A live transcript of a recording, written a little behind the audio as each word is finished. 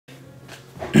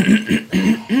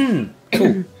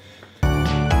Cool.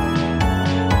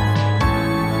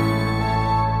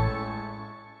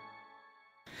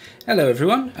 Hello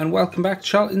everyone, and welcome back to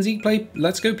Charlotte and Zeke play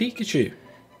Let's Go Pikachu.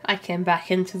 I came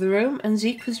back into the room and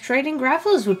Zeke was trading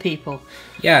gravelers with people.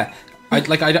 Yeah, I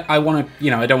want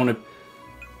to, I don't want to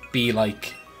be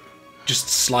like just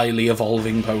slyly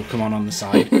evolving Pokemon on the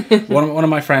side. one of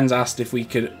my friends asked if we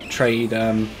could trade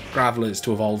gravelers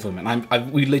to evolve them,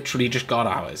 and we literally just got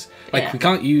ours. Like, we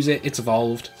can't use it; it's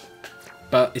evolved,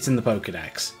 but it's in the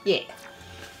Pokédex. Yeah.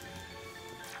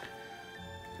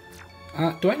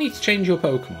 Do I need to change your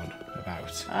Pokemon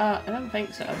about? I don't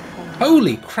think so.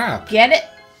 Holy crap! Get it?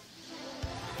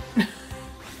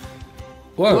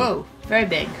 Whoa! Whoa! Very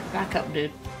big. Back up,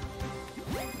 dude.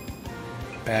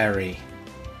 Berry.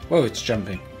 Whoa! It's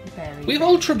jumping. Very We have big.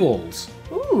 Ultra Balls.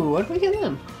 Ooh, what do we get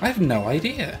them? I have no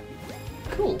idea.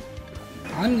 Cool.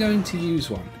 I'm going to use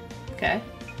one. Okay.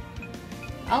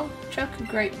 I'll chuck a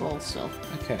Great Ball still.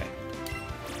 Okay.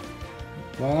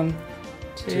 1,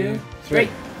 2, 2, 3. 3.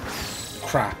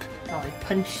 Crap. Oh, I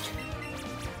punched.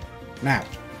 Now.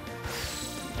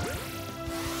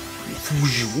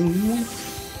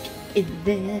 In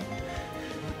there.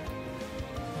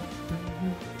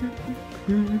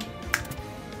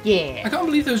 Yeah. I can't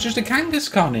believe there was just a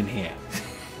Kangaskhan in here.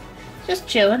 Just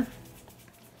chilling.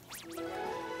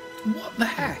 What the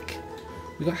heck?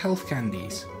 We got health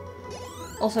candies.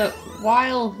 Also,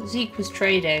 while Zeke was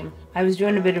trading, I was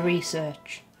doing a bit of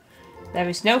research. There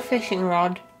is no fishing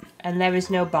rod, and there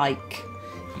is no bike.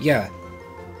 Yeah.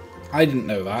 I didn't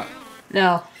know that.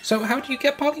 No. So how do you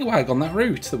get Poliwag on that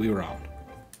route that we were on?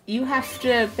 You have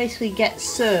to basically get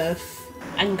surf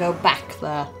and go back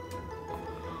there.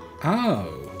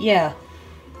 Oh. Yeah.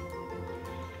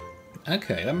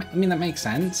 Okay, that makes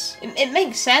sense. It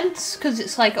makes sense, because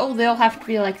it's like, oh, they all have to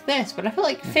be like this, but I feel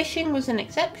like fishing was an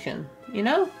exception, you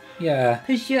know? Yeah.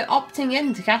 Because you're opting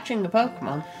into catching a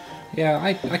Pokemon. Yeah,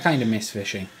 I kind of miss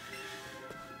fishing.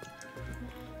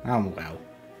 Oh well.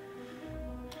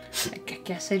 I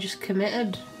guess they just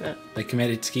committed, but... They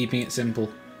committed to keeping it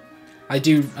simple. I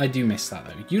do miss that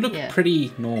though. You look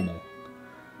pretty normal.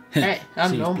 Right, I'm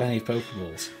so normal. Plenty of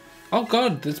Pokeballs. Oh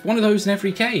god, there's one of those in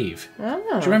every cave. Oh.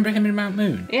 Do you remember him in Mount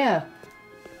Moon? Yeah.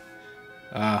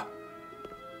 Ah.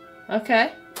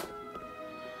 Okay.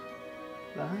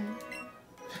 Bye.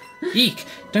 Eek!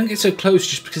 Don't get so close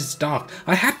just because it's dark.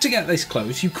 I had to get this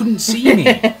close. You couldn't see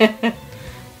me.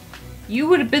 You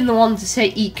would have been the one to say,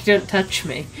 eek, don't touch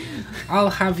me. I'll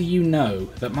have you know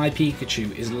that my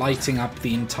Pikachu is lighting up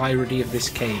the entirety of this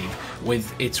cave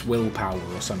with its willpower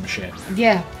or some shit.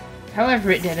 Yeah.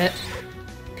 However it did it.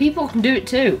 People can do it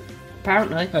too.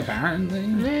 Apparently. Apparently.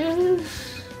 Yeah.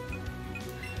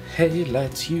 Hey,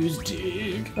 let's use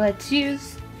Dig. Let's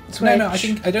use Switch. No, I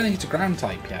don't think it's a ground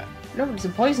type yet. No, it's a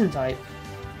poison type.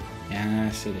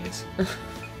 Yes, it is.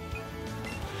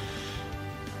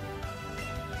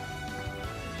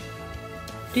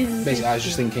 Basically, I was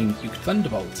just thinking you could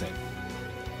Thunderbolt it.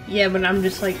 Yeah, but I'm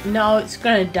just like, no, it's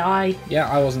gonna die. Yeah,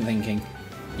 I wasn't thinking.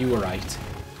 You were right.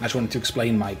 I just wanted to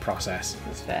explain my process.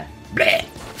 That's fair. Bleh.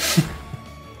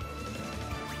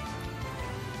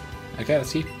 Okay, let's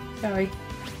see. Sorry.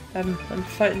 I'm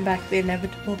fighting back the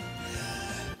inevitable.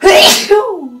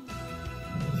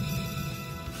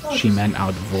 She meant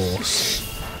our divorce.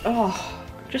 Oh,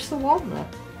 just the one though.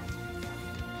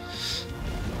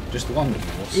 Just the one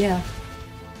divorce? Yeah.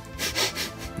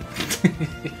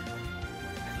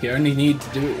 You only need to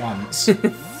do it once.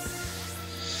 And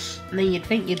then you'd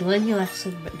think you'd learn your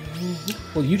lesson, but no.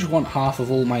 Well, you just want half of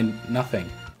all my nothing.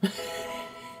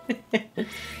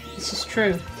 This is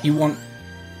true. You want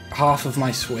half of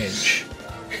my Switch.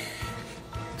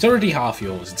 It's already half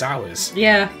yours, it's ours.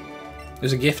 Yeah.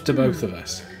 There's a gift to both of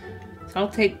us. I'll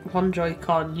take one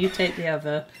Joy-Con, you take the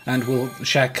other. And we'll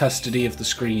share custody of the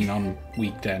screen on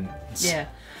weekends. Yeah.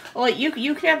 Oh, like, you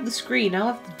can have the screen,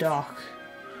 I'll have the dock.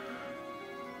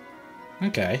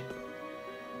 Okay.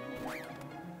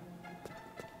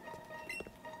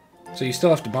 So you still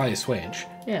have to buy a Switch.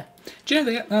 Yeah. Do you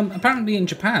know, they, apparently in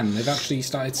Japan, they've actually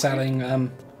started selling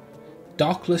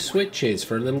dockless Switches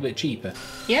for a little bit cheaper.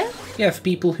 Yeah? Yeah, for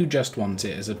people who just want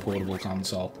it as a portable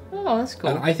console. Oh, that's cool.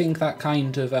 And I think that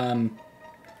kind of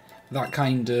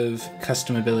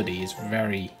customability is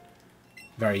very,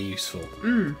 very useful.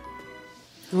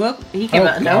 Well, he came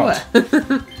out of nowhere.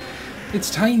 It's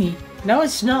tiny. No,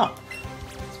 it's not.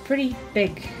 It's pretty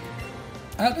big.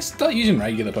 Let's start using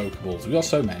regular Pokeballs. We've got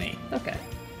so many. Okay.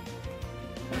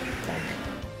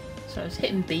 So I was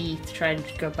hitting B to try and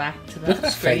go back to that Look at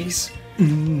that screen. face.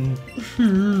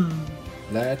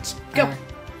 Let's Go.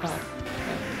 Oh.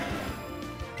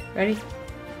 Ready?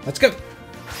 Let's go.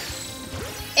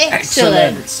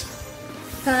 Excellent.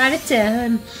 5 out of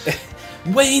 10.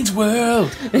 Wayne's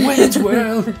World! Wayne's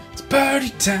World! It's party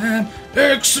time!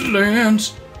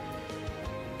 Excellent!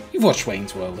 You've watched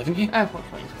Wayne's World, haven't you? I've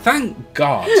watched Wayne's World. Thank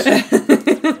God!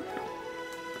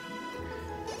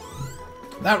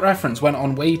 That reference went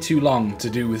on way too long to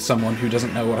do with someone who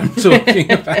doesn't know what I'm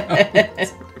talking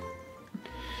about.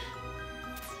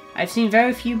 I've seen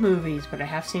very few movies, but I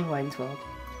have seen Wayne's World.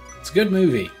 It's a good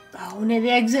movie. Oh, near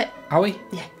the exit. Are we?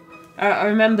 Yeah. I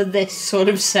remember this sort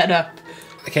of setup.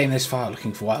 I came this far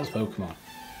looking for wild Pokemon.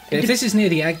 If this is near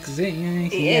the exit,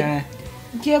 yeah.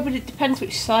 Yeah, but it depends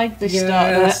which side they Yeah,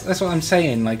 start at. that's what I'm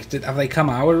saying. Like, have they come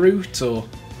our route, or...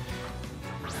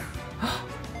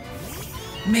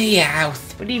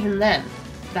 Meowth! But even then,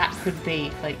 that could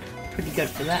be, like, pretty good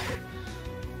for that.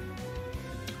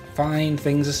 Fine,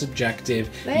 things are subjective.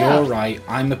 They You're are. right,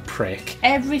 I'm a prick.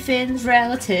 Everything's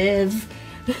relative.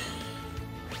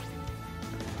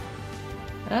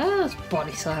 Let's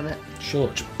body slam it. Sure,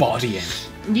 just bodying.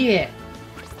 Yeah.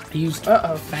 I used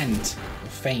Uh-oh. Fent. Or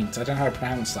Faint, I don't know how to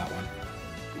pronounce that one.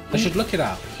 I should look it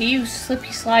up. He used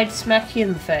Slippy Slide smack you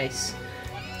in the face.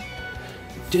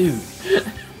 Dude.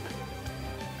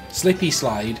 Slippy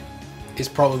Slide is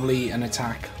probably an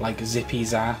attack like Zippy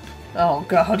Zap. Oh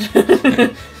god.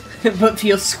 But for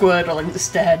your Squirtle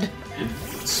instead.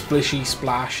 Splishy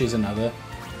Splash is another.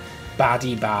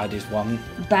 Baddie Bad is one.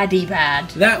 Baddie bad.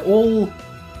 They're all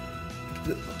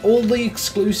the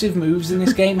exclusive moves in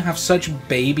this game have such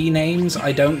baby names,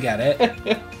 I don't get it.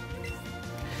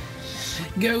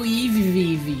 Go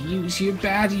Eevee, use your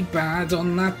baddie bad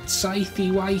on that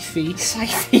scythy wifey.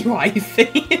 Scythy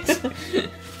wifey.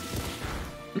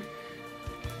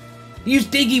 Use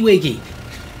Diggy Wiggy.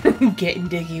 Getting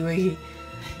diggy wiggy.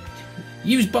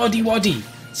 Use Body Waddy.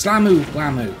 Slamoo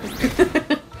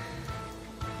Whamoo.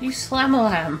 You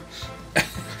Slam-a-lam.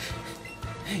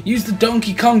 Use the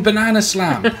Donkey Kong Banana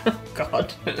Slam.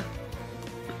 God.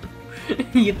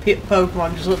 Your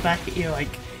Pokemon just look back at you like,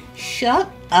 shut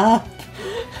up.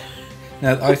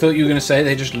 Now, I thought you were going to say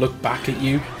they just look back at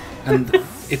you, and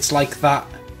it's like that.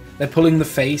 They're pulling the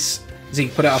face.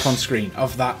 Zeke, put it up on screen,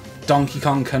 of that Donkey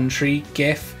Kong Country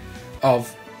gif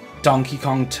of Donkey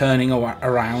Kong turning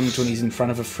around when he's in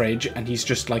front of a fridge, and he's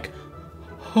just like,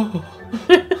 oh.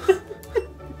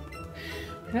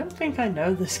 I don't think I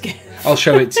know this game. I'll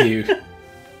show it to you.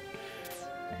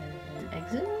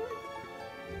 Exit?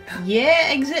 Yeah,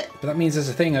 exit. But that means there's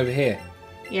a thing over here.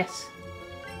 Yes.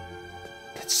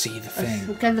 Let's see the thing.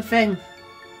 Look at the thing.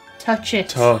 Touch it.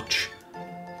 Touch.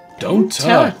 Don't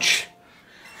touch.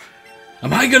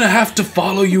 Am I gonna have to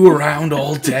follow you around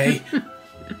all day?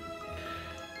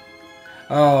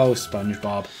 Oh,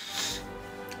 SpongeBob.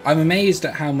 I'm amazed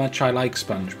at how much I like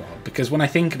SpongeBob, because when I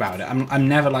think about it, I'm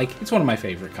never like, it's one of my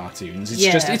favourite cartoons. It's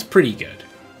just, it's pretty good.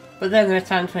 But then there are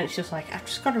times when it's just like, I've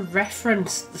just got to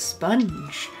reference the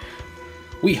sponge.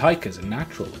 We hikers are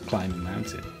natural at climbing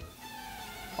mountain.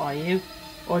 Are you?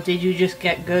 Or did you just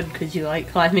get good because you like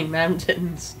climbing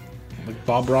mountains? Like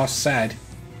Bob Ross said,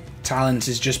 talent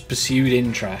is just pursued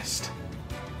interest.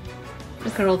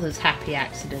 Look at all those happy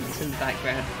accidents in the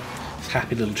background.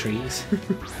 Happy little trees.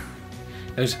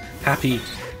 Those happy,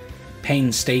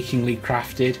 painstakingly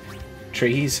crafted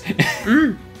trees.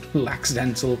 Little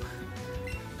accidental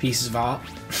pieces of art.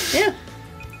 Yeah.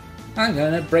 I'm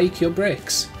gonna break your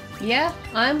bricks. Yeah,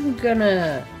 I'm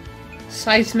gonna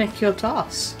seismic your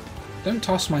toss. Don't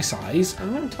toss my size.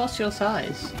 I'm gonna toss your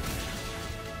size.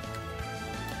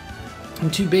 I'm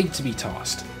too big to be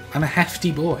tossed. I'm a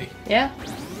hefty boy. Yeah,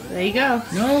 there you go.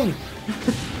 No!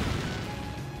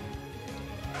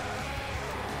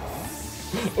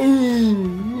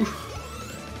 Ooh.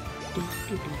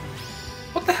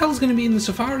 What the hell's going to be in the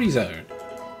Safari Zone?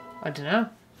 I don't know.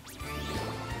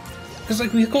 Because,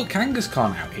 like, we've got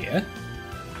Kangaskhan out here.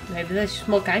 Maybe there's just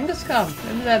more Kangaskhan.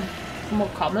 Maybe they're more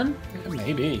common. Yeah,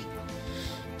 maybe.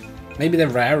 Maybe they're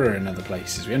rarer in other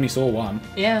places. We only saw one.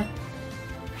 Yeah.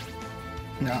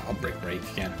 No, I'll break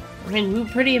again. I mean, we were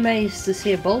pretty amazed to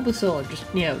see a Bulbasaur just,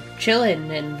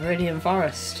 chilling in Viridian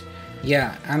Forest.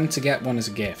 Yeah, and to get one as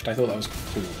a gift. I thought that was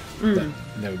cool that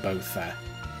they were both there.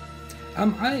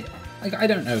 I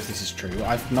don't know if this is true.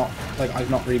 I've not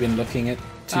really been looking at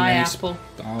too many. Apple.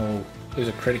 Oh, it was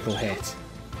a critical hit.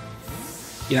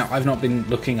 I've not been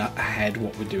looking ahead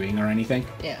what we're doing or anything.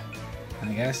 Yeah.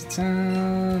 I guess it's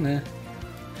on.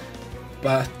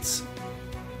 But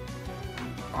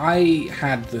I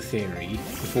had the theory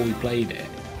before we played it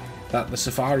that the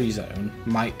Safari Zone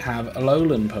might have a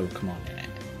Alolan Pokemon in it.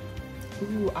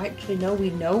 Ooh, actually, no,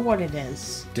 we know what it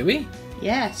is. Do we?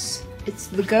 Yes, it's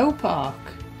the Go Park.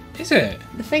 Is it?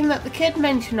 The thing that the kid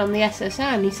mentioned on the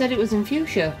SSN, he said it was in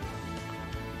fuchsia.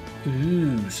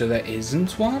 Ooh, so there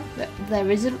isn't one? There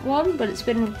isn't one, but it's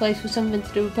been replaced with something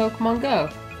to do with Pokemon Go.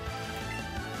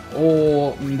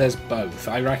 Or there's both.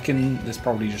 I reckon there's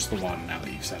probably just the one now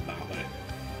that you've said that.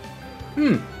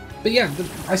 But yeah,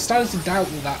 I started to doubt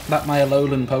that my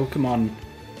Alolan Pokemon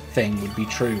thing would be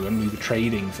true and we were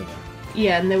trading for them.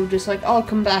 Yeah, and they were just like, I'll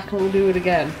come back and we'll do it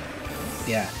again.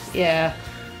 Yeah. Yeah.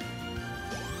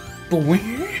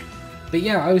 But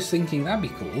yeah, I was thinking that'd be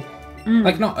cool.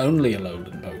 Like, not only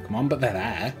Alolan Pokemon, but they're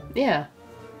there. Yeah.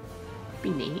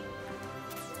 Be neat.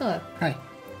 Hello. Hi.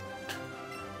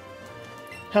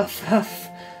 Huff, huff.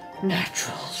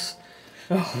 Naturals.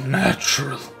 Oh.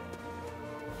 Natural.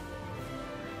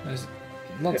 There's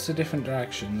lots of different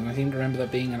directions, and I seem to remember there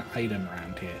being an item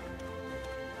around here.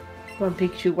 Come on,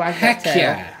 Pikachu, wag Heck that tail.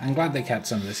 yeah! I'm glad they kept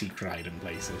some of the secret item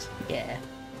places. Yeah.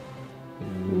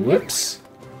 Whoops.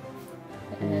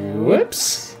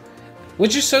 Whoops. We're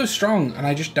just so strong, and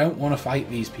I just don't want to fight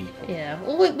these people. Yeah.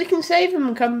 Well, we can save them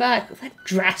and come back. That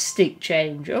drastic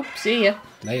change. Oh, see ya.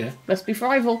 Later. Must be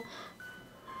Frival.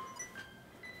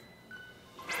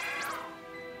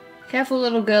 Careful,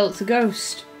 little girl. It's a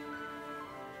ghost.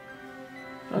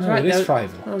 I was right, it is though.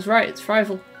 Frival. I was right. It's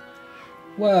Frival.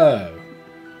 Whoa.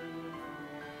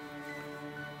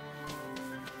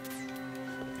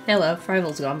 Hello.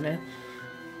 Frival's gone now.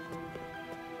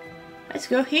 Let's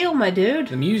go heal, my dude.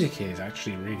 The music here is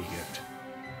actually really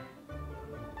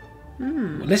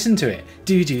good. Listen to it.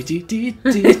 Do do do do do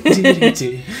do do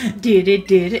do.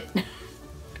 Did it.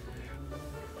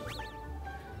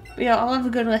 But yeah, I'll have a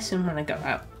good listen when I go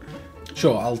out.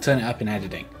 Sure, I'll turn it up in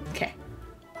editing. Okay.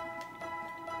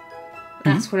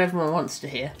 That's what everyone wants to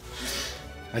hear.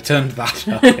 I turned that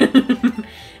up.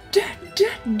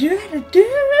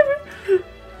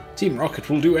 Team Rocket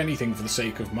will do anything for the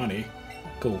sake of money.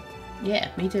 Cool. Yeah,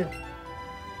 me too.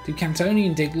 Do Cantoni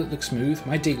and Diglett look smooth?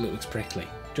 My Diglett looks prickly.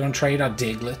 Do you want to trade our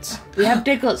Diglets? We have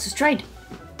Diglets. Let's trade.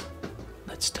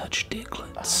 Let's touch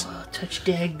Diglets. Oh, touch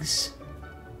Digs.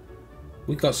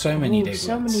 We've got so many Ooh, Diglets.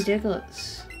 so many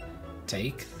Diglets.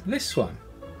 Take this one.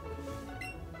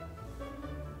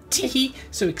 Tee,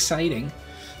 so exciting.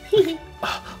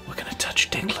 Oh, we're gonna touch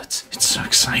Diglets. It's so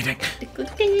exciting.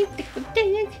 Diglett dig, Diglett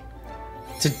dig.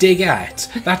 To dig at.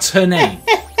 That's her name.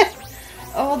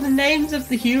 Oh, the names of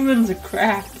the humans are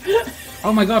crap.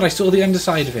 Oh my god, I saw the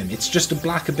underside of him. It's just a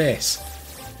black abyss.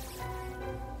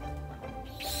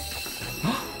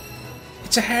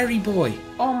 It's a hairy boy.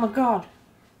 Oh my god.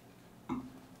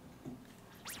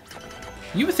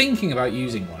 You were thinking about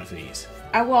using one of these.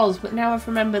 I was, but now I've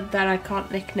remembered that I can't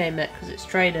nickname it because it's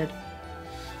traded.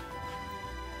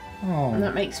 Oh. And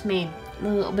that makes me a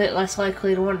little bit less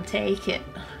likely to want to take it.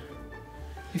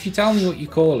 If you tell me what you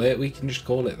call it, we can just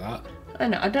call it that. I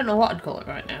know, I don't know what I'd call it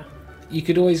right now. You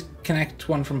could always connect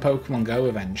one from Pokemon Go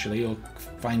eventually, or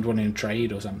find one in a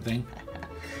trade or something.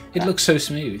 It looks so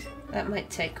smooth. That might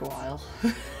take a while.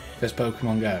 There's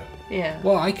Pokemon Go. Yeah,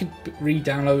 Well, I could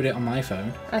re-download it on my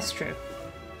phone. that's true.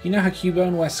 You know how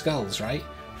Cubone wears skulls, right?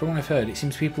 From what I've heard, it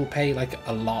seems people pay like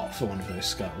a lot for one of those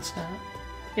skulls.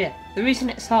 Yeah, the reason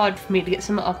it's hard for me to get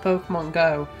something off Pokemon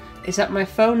Go is that my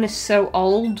phone is so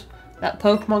old that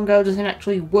Pokemon Go doesn't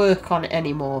actually work on it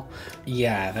anymore.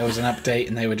 Yeah, there was an update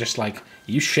and they were just like,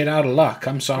 you shit out of luck,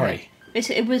 I'm sorry.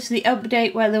 It was the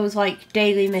update where there was like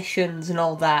daily missions and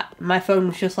all that. My phone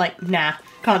was just like, nah,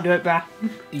 can't do it, brah.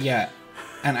 Yeah,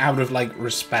 and out of like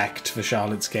respect for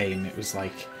Charlotte's game, it was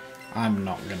like, I'm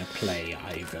not gonna play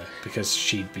either, because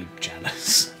she'd be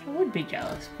jealous. I would be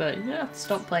jealous, but you don't have to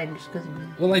stop playing just because of me.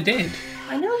 Well, I did.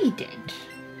 I know you did.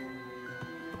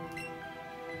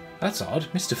 That's odd.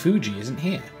 Mr. Fuji isn't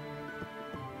here.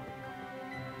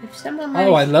 If someone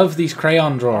Oh, I love these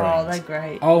crayon drawings. Oh, they're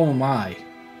great. Oh my.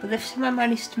 But if someone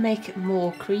managed to make it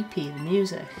more creepy, the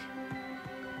music.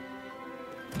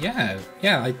 Yeah,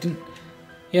 I didn't...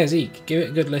 Yeah, Zeke, give it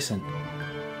a good listen.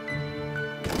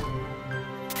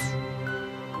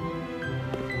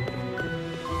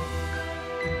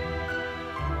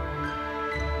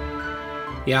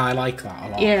 Yeah, I like that a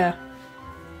lot. Yeah.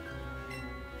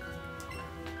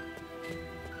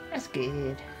 That's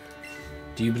good.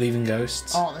 Do you believe in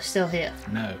ghosts? Oh, they're still here.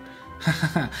 No.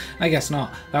 I guess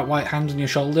not. That white hand on your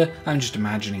shoulder, I'm just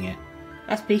imagining it.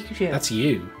 That's Pikachu. That's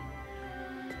you.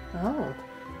 Oh.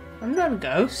 I'm not a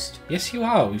ghost. Yes, you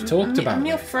are. We've talked about I'm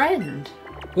your it. friend.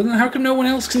 Well, then how come no one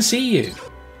else can see you?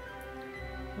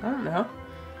 I don't know.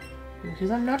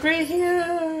 Because I'm not really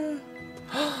here.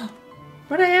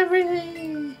 But I am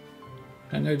really.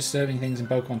 Don't go disturbing things in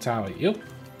Pokemon Tower. Yup.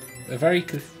 A very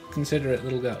considerate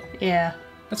little girl. Yeah.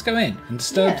 Let's go in and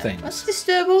disturb things. Let's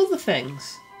disturb all the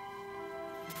things.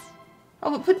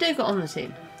 Oh, but put Diglett on the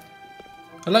team.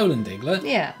 A lowland Diglett?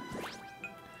 Yeah.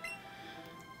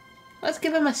 Let's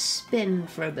give him a spin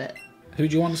for a bit. Who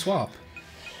do you want to swap?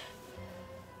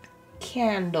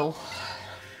 Candle.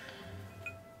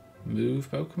 Move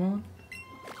Pokemon?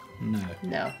 No.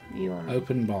 No, you want...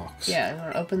 Open box. Yeah, I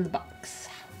want to open the box.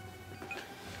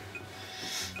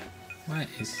 Where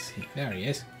is he? There he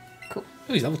is. Cool.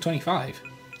 Oh, he's level 25.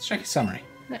 Let's check his summary.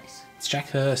 Nice. Let's check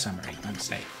her summary. My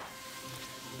mistake.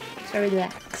 It's very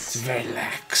lax. It's very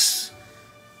lax.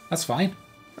 That's fine.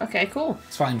 Okay, cool.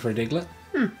 It's fine for a Diglett.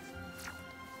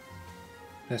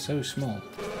 They're so small.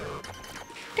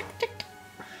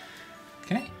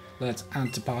 Okay, let's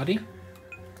add to party.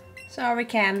 Sorry,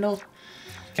 Candle.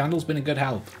 Candle's been a good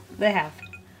help. They have.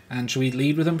 And should we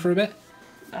lead with them for a bit?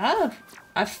 Oh,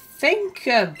 I think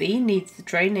B needs the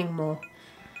training more.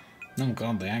 Oh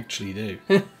god, they actually do.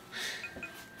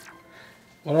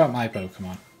 What about my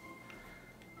Pokemon?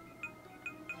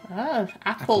 Oh,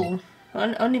 Apple.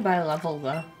 Only by a level,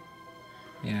 though.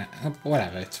 Yeah,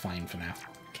 whatever, it's fine for now.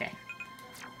 Okay.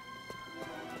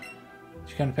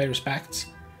 You gonna pay respects?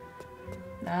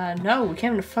 No, we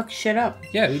came to fuck shit up.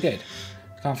 Yeah, we did.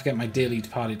 Can't forget my dearly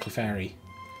departed Clefairy.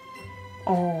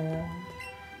 Oh.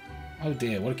 Oh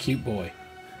dear, what a cute boy.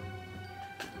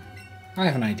 I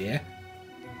have an idea.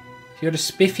 If you had a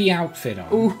spiffy outfit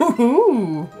on...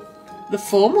 Ooh, the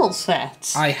formal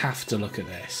set. I have to look at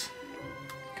this.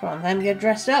 Come on then, get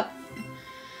dressed up.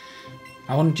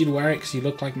 I wanted you to wear it because you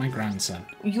look like my grandson.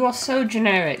 You are so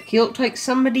generic. You look like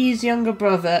somebody's younger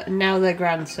brother and now their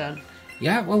grandson.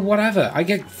 Yeah, well, whatever. I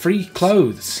get free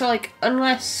clothes. So, like,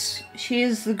 unless she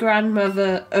is the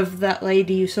grandmother of that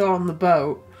lady you saw on the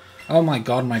boat. Oh my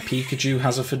god, my Pikachu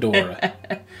has a fedora.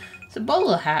 It's a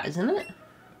bowler hat, isn't it?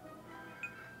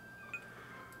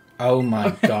 Oh my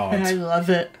I god. love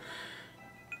it.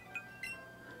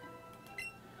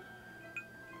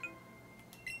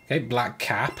 Okay, black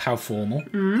cap, how formal.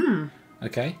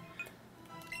 Okay.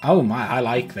 Oh my, I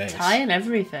like this. Tie and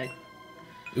everything.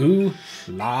 Ooh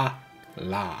la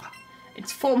la.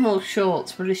 It's formal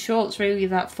shorts, but is shorts really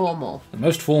that formal? The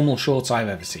most formal shorts I've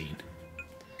ever seen.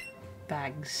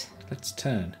 Bags. Let's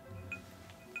turn.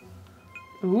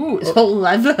 Ooh, it's all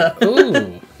leather.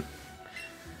 Ooh.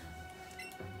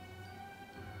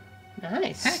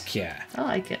 Nice. Heck yeah. I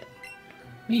like it.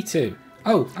 Me too.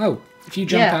 Oh, if you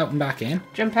jump out and back in.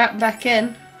 Jump out and back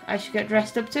in. I should get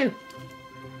dressed up too.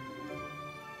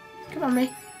 Come on,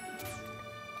 me.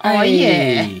 Oh,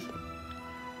 Hey. yeah.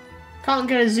 Can't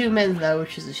get a zoom in, though,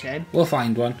 which is a shame. We'll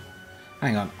find one.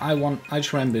 Hang on, I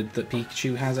just remembered that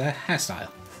Pikachu has a hairstyle.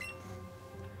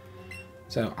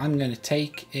 So I'm going to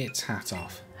take its hat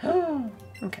off. Oh,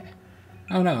 okay.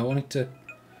 Oh no, I wanted to...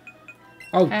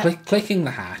 Oh, clicking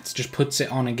the hat just puts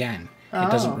it on again. It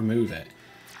doesn't remove it.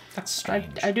 That's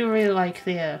strange. I do really like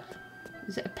the...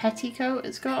 is it a petticoat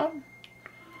it's got on?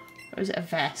 Or is it a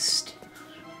vest?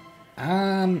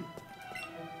 I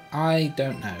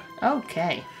don't know.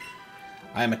 Okay.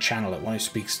 I am a channeler, one who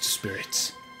speaks to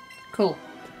spirits. Cool.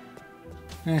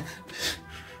 I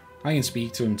can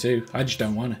speak to him too. I just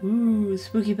don't want to. Ooh,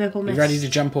 spooky purple mist. You ready to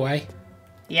jump away?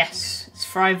 Yes. It's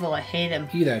Frival, I hate him.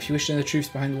 You there, if you wish to know the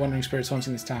truth behind the wandering spirits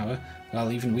haunting this tower,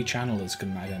 well, even we channelers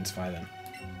couldn't identify them.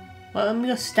 Well, I'm going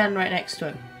to stand right next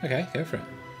to him. Okay, go for it.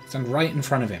 Stand right in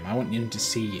front of him. I want him to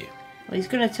see you. Well, he's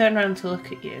going to turn around to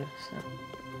look at you, so...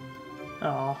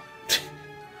 Aw.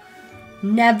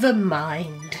 Never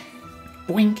mind.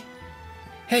 Boink.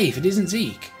 Hey, if it isn't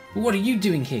Zeke, what are you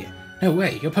doing here? No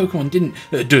way, your Pokemon didn't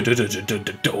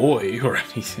die or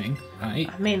anything, right?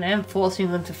 I mean, I am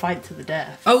forcing them to fight to the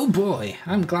death. Oh boy,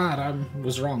 I'm glad I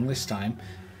was wrong this time.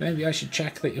 Maybe I should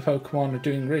check that your Pokemon are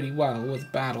doing really well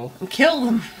with battle. Kill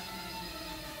them!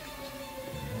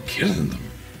 Killing them.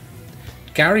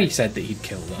 Gary said that he'd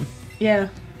kill them. Yeah.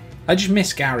 I just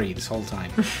miss Gary this whole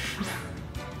time.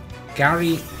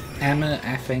 Gary Emma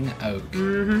effing Oak.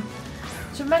 Mm-hmm.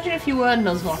 So imagine if you were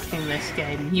Nuzlocking this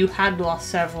game, you had lost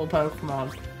several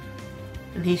Pokemon.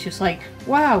 And he's just like,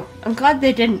 wow, I'm glad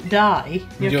they didn't die.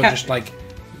 And you're just like,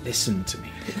 listen to me.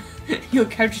 Your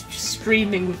character's just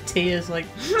streaming with tears like,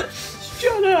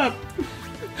 shut up!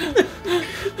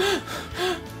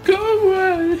 Go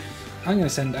away! I'm going to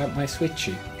send out my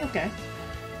Switchy. Okay.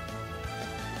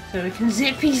 So we can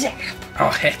zippy zap. Oh,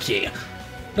 heck yeah.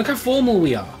 Look how formal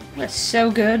we are. That's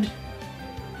so good.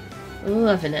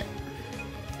 Loving it.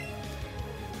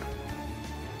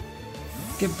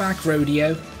 Get back,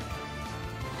 Rodeo.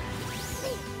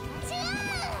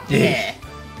 Yeah.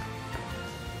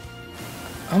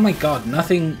 Oh my god,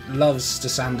 nothing loves to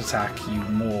sand attack you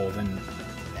more than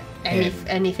him.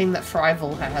 Anything that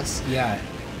Frival has. Yeah.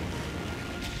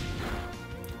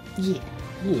 Yeah.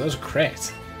 Ooh, that was a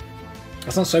crit.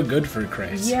 That's not so good for a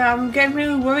crit. Yeah, I'm getting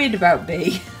really worried about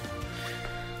B.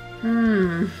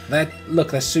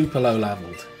 Look, they're super low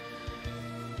leveled.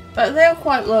 But they're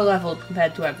quite low leveled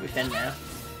compared to everything now.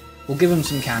 We'll give them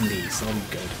some candies, that'll be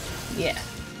good. Yeah.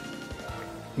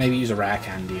 Maybe use a rare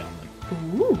candy on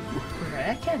them. Ooh,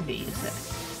 rare candy, is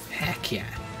it? Heck yeah.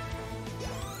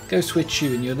 Go switch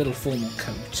you in your little formal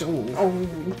coat.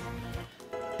 Oh.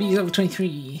 B's over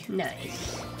 23.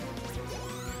 Nice.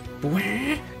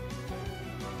 Where?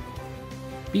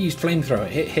 B used flamethrower.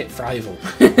 Hit Frival.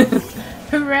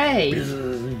 Hooray!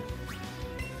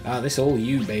 This all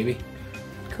you, baby.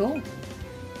 Cool.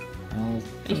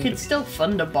 You could still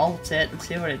thunderbolt it and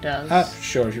see what it does.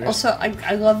 Sure. If you also,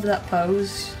 I love that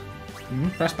pose.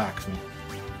 Press back for me.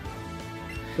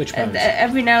 Which pose? And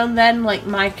every now and then, like,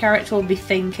 my character will be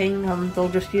thinking, and they'll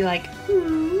just be like,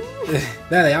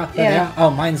 There they are. There they are. Oh,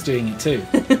 mine's doing it too.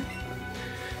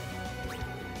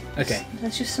 Okay.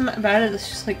 There's just something about it that's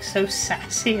just, like, so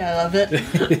sassy. I love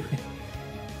it.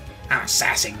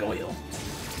 Sassy Goyle.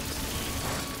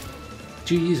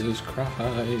 Jesus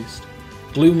Christ.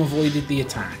 Gloom avoided the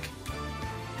attack.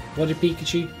 What did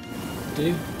Pikachu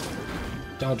do?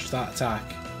 Dodge that attack.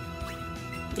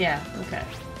 Yeah, okay.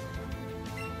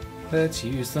 Let's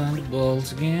use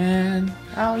Thunderbolt again.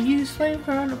 I'll use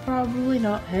Flamethrower and it'll probably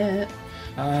not hit.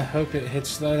 I hope it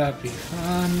hits though, that'd be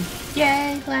fun.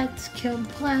 Yay, let's kill the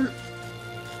plant.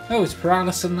 Oh, it's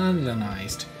paralysis and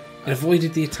analyzed. It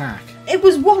avoided the attack. It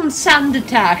was one sand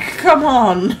attack, come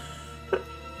on!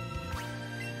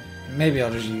 Maybe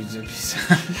I'll just use it.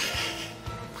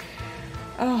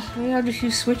 Oh, maybe I'll just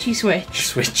use Switchy Switch.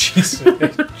 Switchy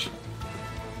switch.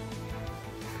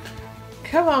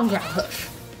 Come on, Growlithe.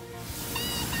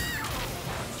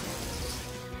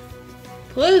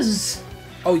 Please.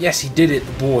 Oh yes, he did it,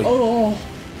 the boy. Oh.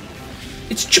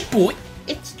 It's your boy.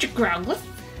 It's your Growlithe.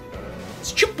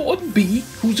 It's your boy B,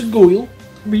 who's a Goyle.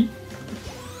 B.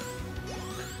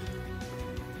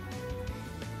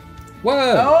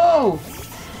 Whoa! Oh!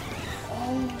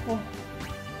 Oh.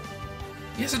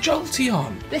 He has a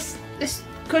Jolteon. This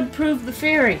could prove the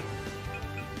theory.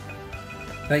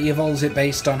 That he evolves it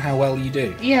based on how well you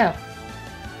do. Yeah.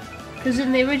 Because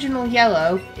in the original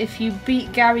Yellow, if you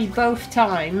beat Gary both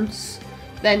times,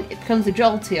 then it becomes a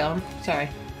Jolteon. Sorry.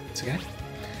 It's okay.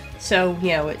 So, you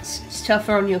know, it's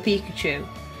tougher on your Pikachu.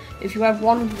 If you have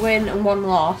one win and one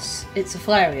loss, it's a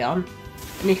Flareon.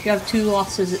 And if you have two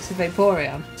losses, it's a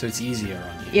Vaporeon. So it's easier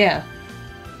on you. Yeah.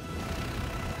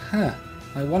 Huh.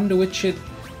 I wonder which it...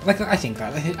 I think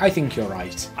you're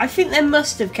right. I think they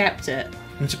must have kept it.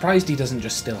 I'm surprised he doesn't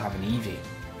just still have an Eevee.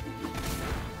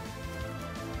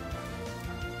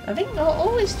 I think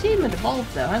all his team had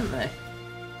evolved though, hadn't they?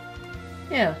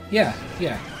 Yeah.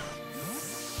 Yeah.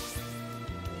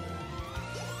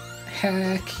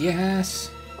 Heck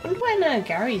yes. I wonder when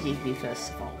Gary's Eevee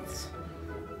first evolved.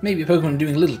 Maybe Pokemon are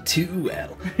doing a little too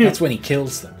well. That's when he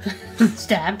kills them.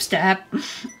 Stab, stab.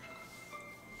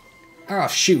 Ah,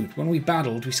 shoot. When we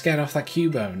battled, we scared off that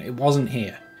Cubone. It wasn't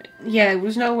here. Yeah, it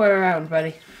was nowhere around,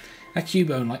 buddy. That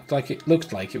Cubone it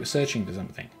looked like it was searching for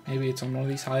something. Maybe it's on one of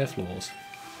these higher floors.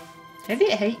 Maybe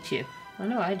it hates you. I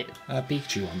know I do.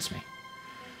 Pikachu wants me.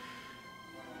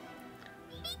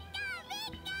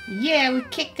 Yeah, we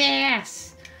kicked their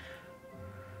ass.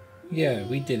 Yeah,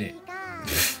 we did it.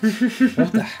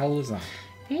 What the hell was that?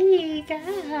 Pika.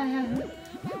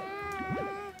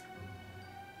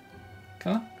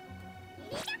 Come on.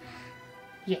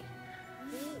 Yeah.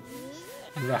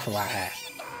 Ruffle that hair.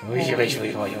 Oh, give it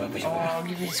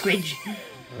a squidge.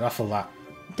 Ruffle that.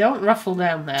 Don't ruffle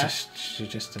down there.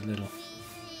 Just a little.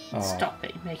 Oh. Stop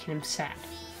it, you're making him sad.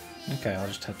 Okay, I'll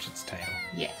just touch its tail.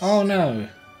 Yes. Oh no.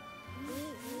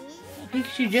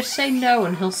 Pikachu, just say no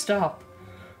and he'll stop.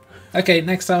 Okay,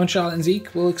 next time on Charlotte and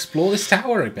Zeke, we'll explore this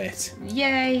tower a bit.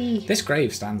 Yay! This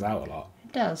grave stands out a lot.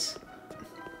 It does.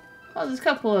 Oh, there's a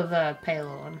couple of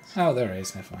paler ones. Oh, there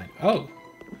is. Never mind. Oh.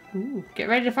 Ooh, get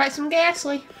ready to fight some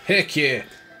Ghastly. Heck yeah.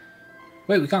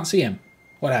 Wait, we can't see him.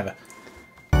 Whatever.